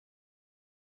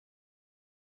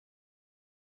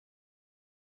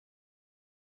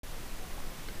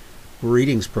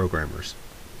Greetings, programmers.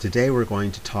 Today we're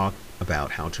going to talk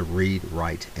about how to read,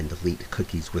 write, and delete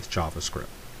cookies with JavaScript.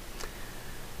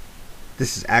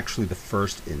 This is actually the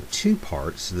first in two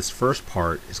parts. This first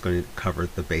part is going to cover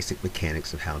the basic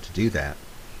mechanics of how to do that.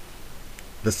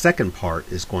 The second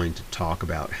part is going to talk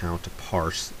about how to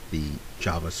parse the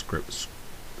JavaScript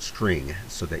string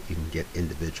so that you can get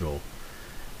individual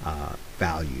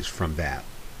values from that.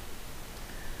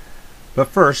 But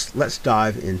first, let's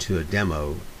dive into a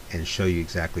demo and show you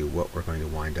exactly what we're going to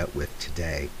wind up with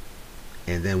today.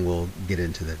 And then we'll get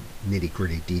into the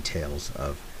nitty-gritty details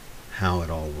of how it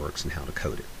all works and how to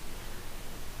code it.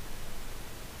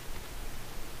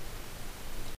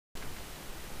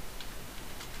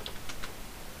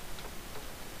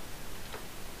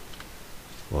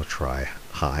 We'll try,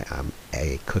 hi, I'm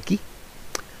a cookie.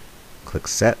 Click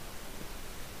set,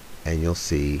 and you'll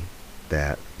see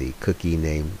that the cookie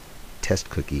name test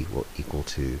cookie will equal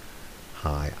to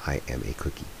hi, I am a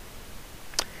cookie.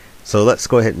 So let's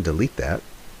go ahead and delete that.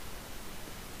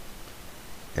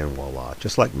 And voila,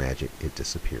 just like magic, it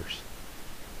disappears.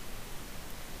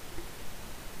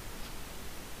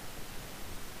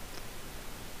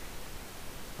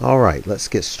 Alright, let's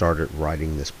get started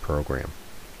writing this program.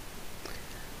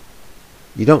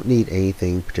 You don't need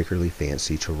anything particularly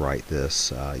fancy to write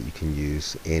this. You can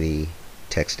use any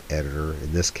text editor.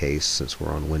 In this case, since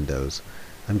we're on Windows,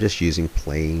 I'm just using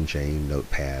plain Jane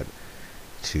Notepad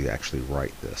to actually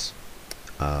write this.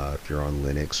 If you're on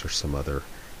Linux or some other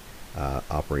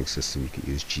operating system, you could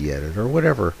use gedit or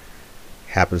whatever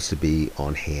happens to be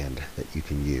on hand that you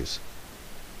can use.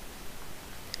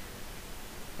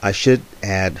 I should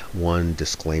add one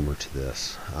disclaimer to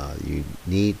this. You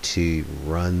need to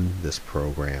run this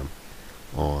program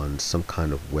on some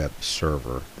kind of web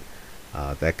server.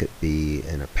 That could be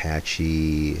an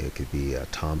Apache, it could be a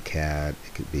Tomcat,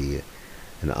 it could be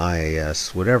an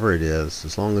IIS, whatever it is,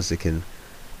 as long as it can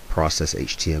process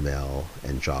HTML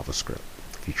and JavaScript.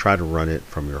 If you try to run it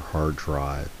from your hard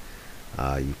drive,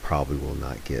 you probably will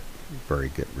not get very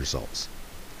good results.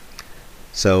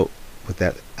 So with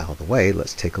that out of the way,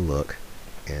 let's take a look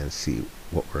and see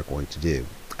what we're going to do.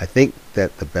 I think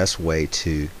that the best way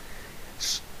to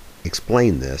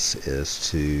explain this is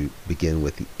to begin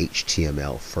with the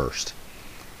HTML first,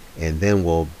 and then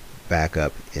we'll back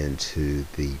up into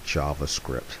the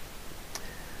JavaScript.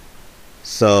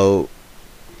 So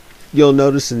you'll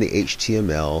notice in the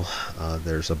HTML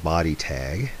there's a body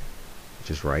tag, which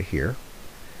is right here,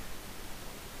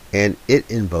 and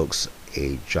it invokes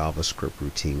a JavaScript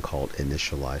routine called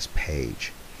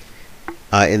initializePage.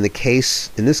 In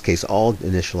this case, all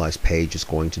initializePage is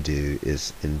going to do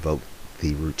is invoke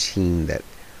the routine that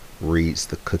reads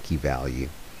the cookie value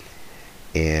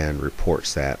and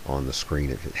reports that on the screen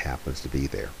if it happens to be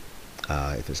there.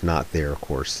 If it's not there, of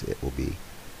course, it will be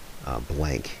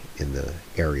blank in the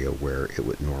area where it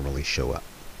would normally show up.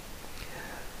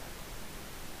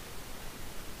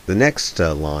 The next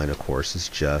line, of course, is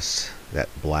just that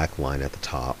black line at the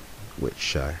top,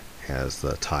 which has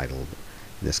the title,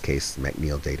 in this case,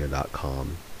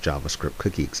 McNealData.com JavaScript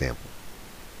cookie example.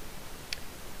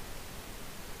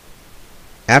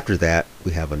 After that,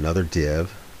 we have another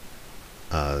div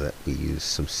that we use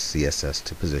some CSS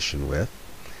to position with,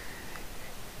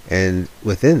 and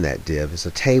within that div is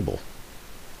a table.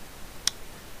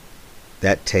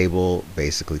 That table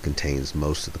basically contains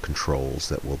most of the controls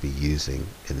that we'll be using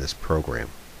in this program.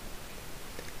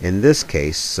 In this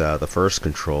case, the first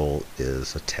control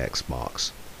is a text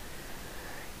box,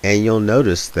 and you'll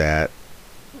notice that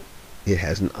it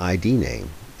has an ID name,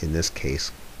 in this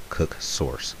case cook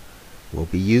source. We'll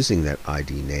be using that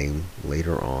ID name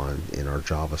later on in our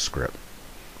JavaScript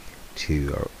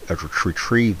to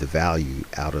retrieve the value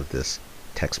out of this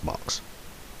text box.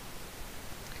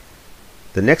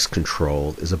 The next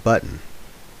control is a button,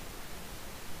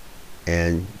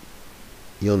 and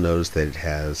you'll notice that it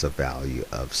has a value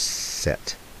of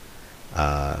set.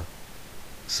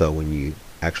 So when you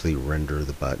actually render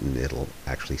the button, it'll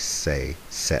actually say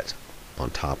set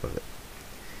on top of it.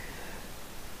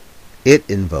 It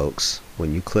invokes,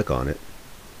 when you click on it,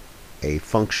 a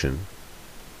function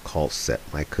called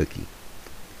setMyCookie,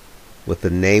 with the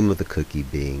name of the cookie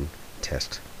being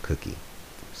test cookie.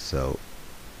 So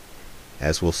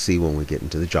as we'll see when we get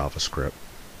into the JavaScript,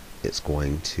 it's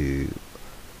going to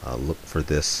look for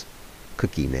this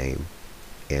cookie name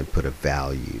and put a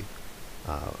value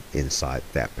inside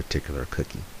that particular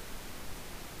cookie.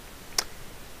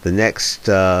 The next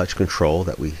control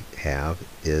that we have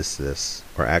is this,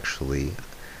 or actually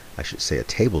I should say a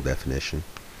table definition.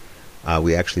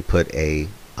 We actually put a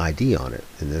ID on it.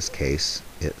 In this case,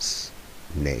 it's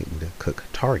named cook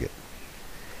target.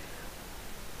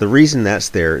 The reason that's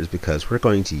there is because we're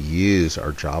going to use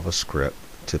our JavaScript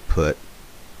to put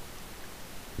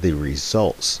the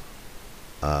results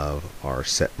of our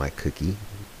setMyCookie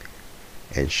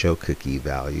and showCookie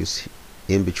values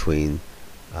in between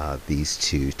these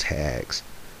two tags,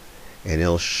 and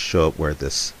it'll show up where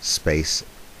this space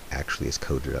actually is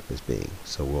coded up as being.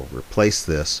 So we'll replace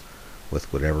this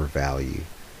with whatever value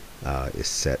is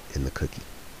set in the cookie.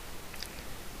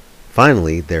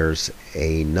 Finally, there's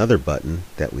another button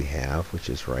that we have, which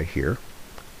is right here.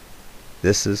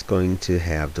 This is going to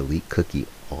have delete cookie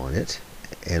on it,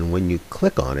 and when you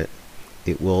click on it,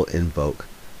 it will invoke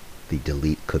the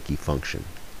delete cookie function.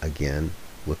 Again,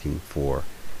 looking for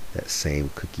that same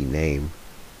cookie name.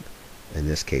 In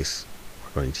this case,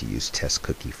 we're going to use test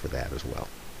cookie for that as well.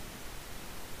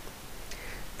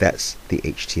 That's the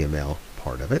HTML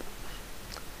part of it.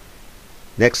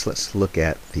 Next, let's look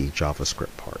at the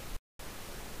JavaScript part.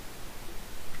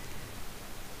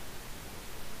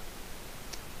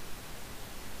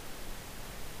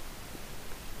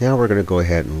 Now we're going to go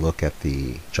ahead and look at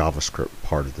the JavaScript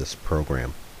part of this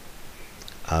program.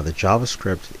 The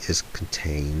JavaScript is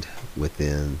contained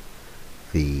within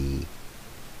the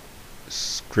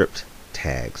script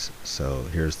tags. So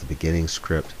here's the beginning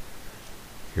script,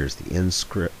 here's the end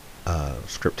script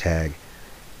tag,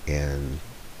 and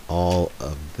all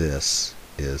of this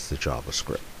is the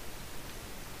JavaScript.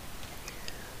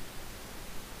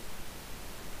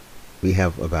 We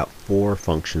have about 4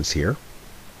 functions here.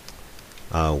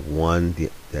 One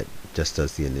that just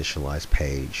does the initialize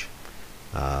page,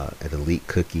 a delete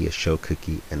cookie, a show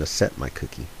cookie, and a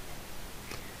setMyCookie.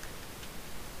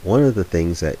 One of the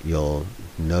things that you'll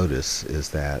notice is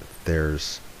that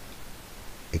there's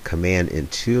a command in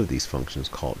 2 of these functions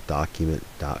called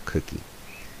document.cookie.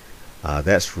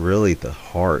 That's really the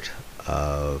heart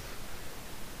of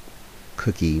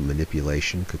cookie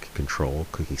manipulation, cookie control,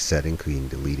 cookie setting, cookie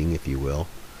deleting, if you will,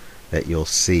 that you'll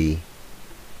see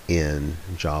in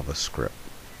JavaScript.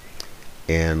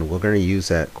 And we're going to use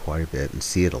that quite a bit and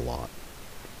see it a lot.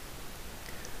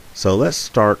 So let's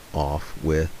start off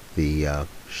with the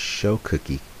show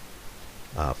cookie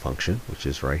function, which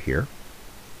is right here.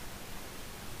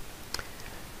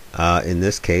 In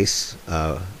this case,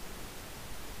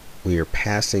 we are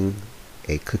passing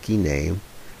a cookie name.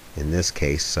 In this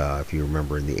case, if you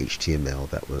remember in the HTML,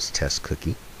 that was test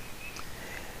cookie.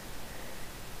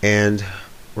 And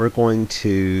we're going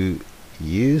to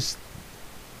use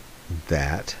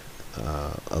that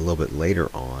a little bit later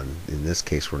on. In this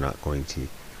case, we're not going to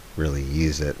really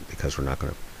use it because we're not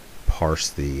going to parse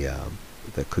the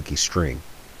cookie string.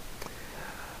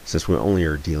 Since we only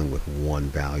are dealing with one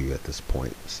value at this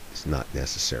point, it's not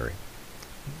necessary.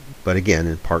 But again,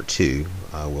 in part 2,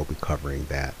 we'll be covering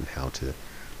that and how to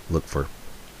look for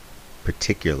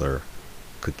particular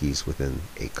cookies within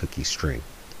a cookie string.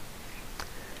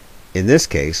 In this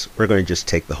case, we're going to just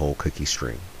take the whole cookie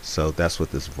string. So that's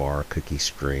what this var cookie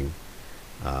string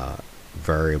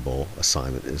variable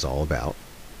assignment is all about.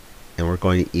 And we're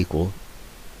going to equal,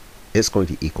 it's going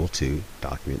to equal to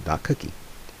document.cookie.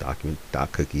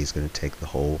 Document.cookie is going to take the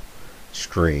whole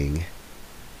string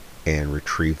and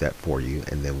retrieve that for you,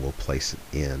 and then we'll place it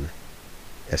in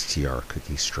str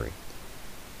cookie string.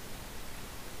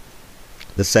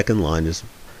 The second line is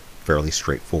fairly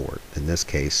straightforward. In this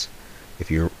case, if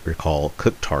you recall,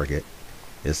 cookTarget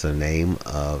is the name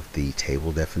of the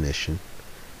table definition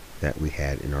that we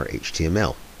had in our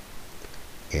HTML.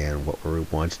 And what we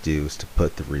want to do is to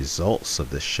put the results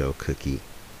of this show cookie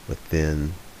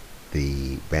within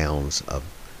the bounds of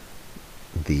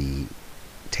the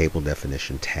table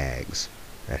definition tags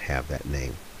that have that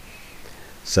name.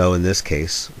 So in this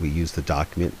case, we use the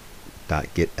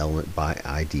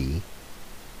document.getElementById,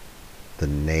 the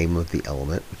name of the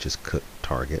element, which is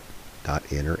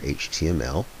cookTarget.enter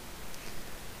HTML,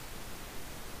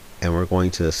 and we're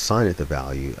going to assign it the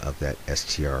value of that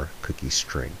str cookie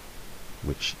string,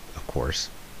 which of course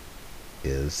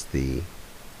is the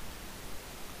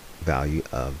value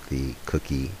of the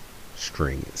cookie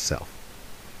string itself.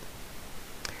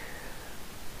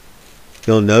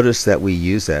 You'll notice that we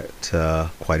use that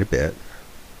quite a bit.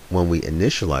 When we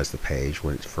initialize the page,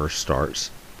 when it first starts,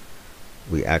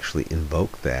 we actually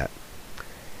invoke that.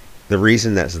 The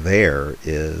reason that's there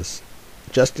is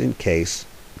just in case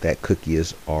that cookie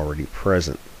is already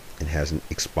present and hasn't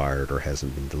expired or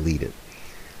hasn't been deleted.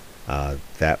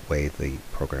 That way the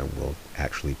program will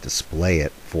actually display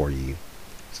it for you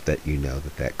so that you know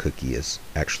that that cookie is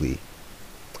actually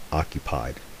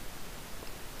occupied.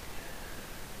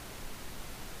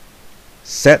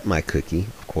 setMyCookie,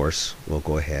 of course, will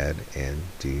go ahead and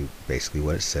do basically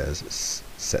what it says. It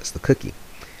sets the cookie.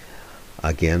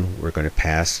 Again, we're going to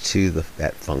pass to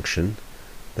that function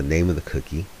the name of the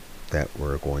cookie that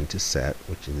we're going to set,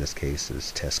 which in this case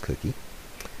is test cookie.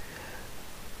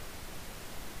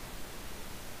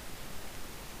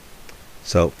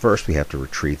 So first we have to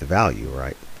retrieve the value,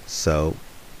 right? So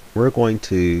we're going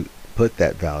to put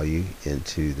that value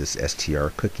into this str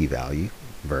cookie value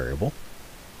variable,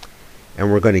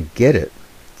 and we're going to get it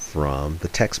from the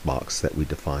text box that we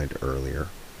defined earlier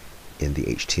in the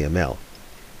HTML.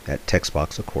 That text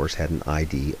box, of course, had an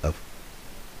ID of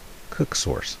cook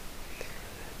source.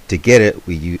 To get it,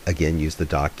 we again use the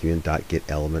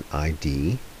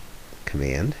document.getElementID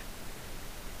command,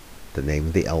 the name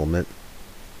of the element,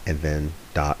 and then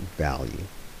dot value.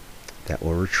 That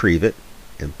will retrieve it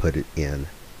and put it in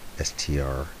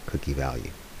str cookie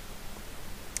value.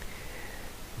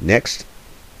 Next,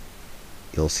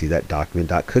 you'll see that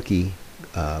document.cookie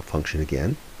function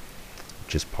again,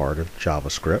 which is part of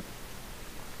JavaScript.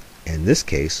 In this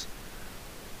case,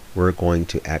 we're going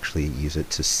to actually use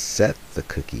it to set the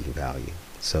cookie value.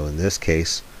 So in this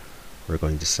case, we're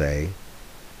going to say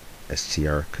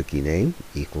str cookie name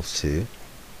equals to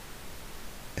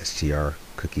str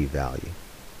cookie value.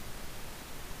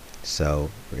 So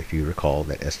if you recall,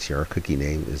 that str cookie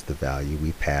name is the value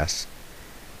we pass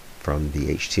from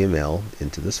the HTML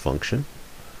into this function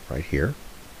right here.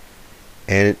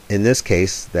 And in this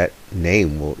case, that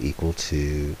name will equal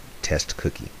to test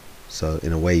cookie. So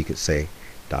in a way, you could say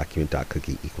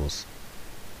document.cookie equals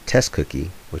test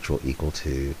cookie, which will equal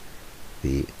to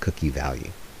the cookie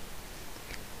value.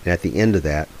 And at the end of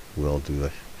that, we'll do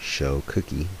a show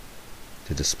cookie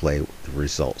to display the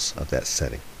results of that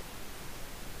setting.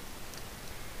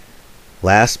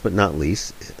 Last but not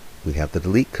least, we have the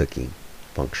delete cookie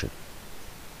function.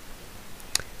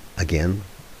 Again,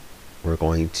 we're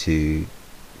going to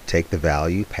take the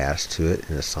value passed to it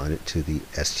and assign it to the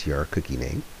str cookie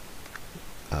name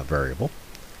variable.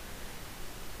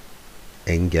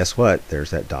 And guess what?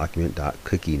 There's that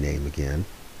document.cookie name again.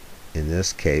 In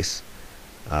this case,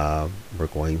 we're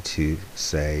going to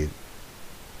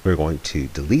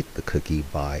delete the cookie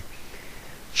by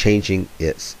changing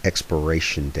its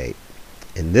expiration date.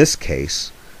 In this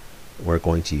case, we're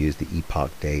going to use the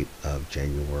epoch date of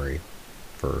January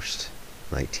 1st,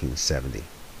 1970.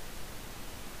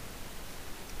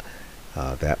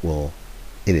 That will,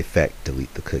 in effect,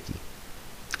 delete the cookie.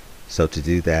 So to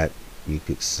do that, you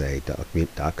could say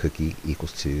document.cookie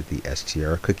equals to the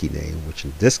str cookie name, which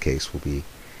in this case will be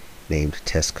named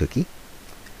test cookie,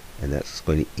 and that's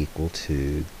going to equal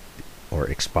to, or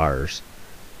expires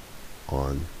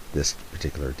on this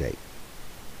particular date.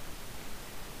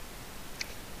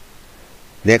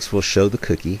 Next, we'll show the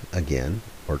cookie again,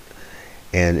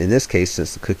 and in this case,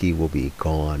 since the cookie will be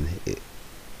gone,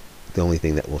 the only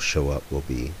thing that will show up will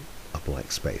be a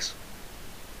blank space.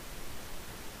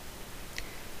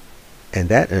 And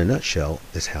that, in a nutshell,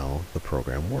 is how the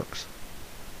program works.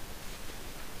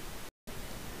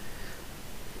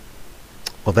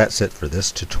 Well, that's it for this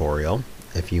tutorial.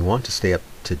 If you want to stay up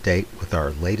to date with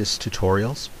our latest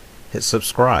tutorials, hit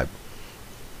subscribe.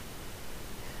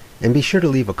 And be sure to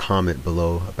leave a comment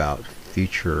below about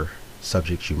future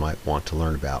subjects you might want to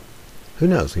learn about. Who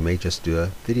knows, we may just do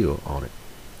a video on it.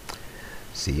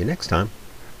 See you next time.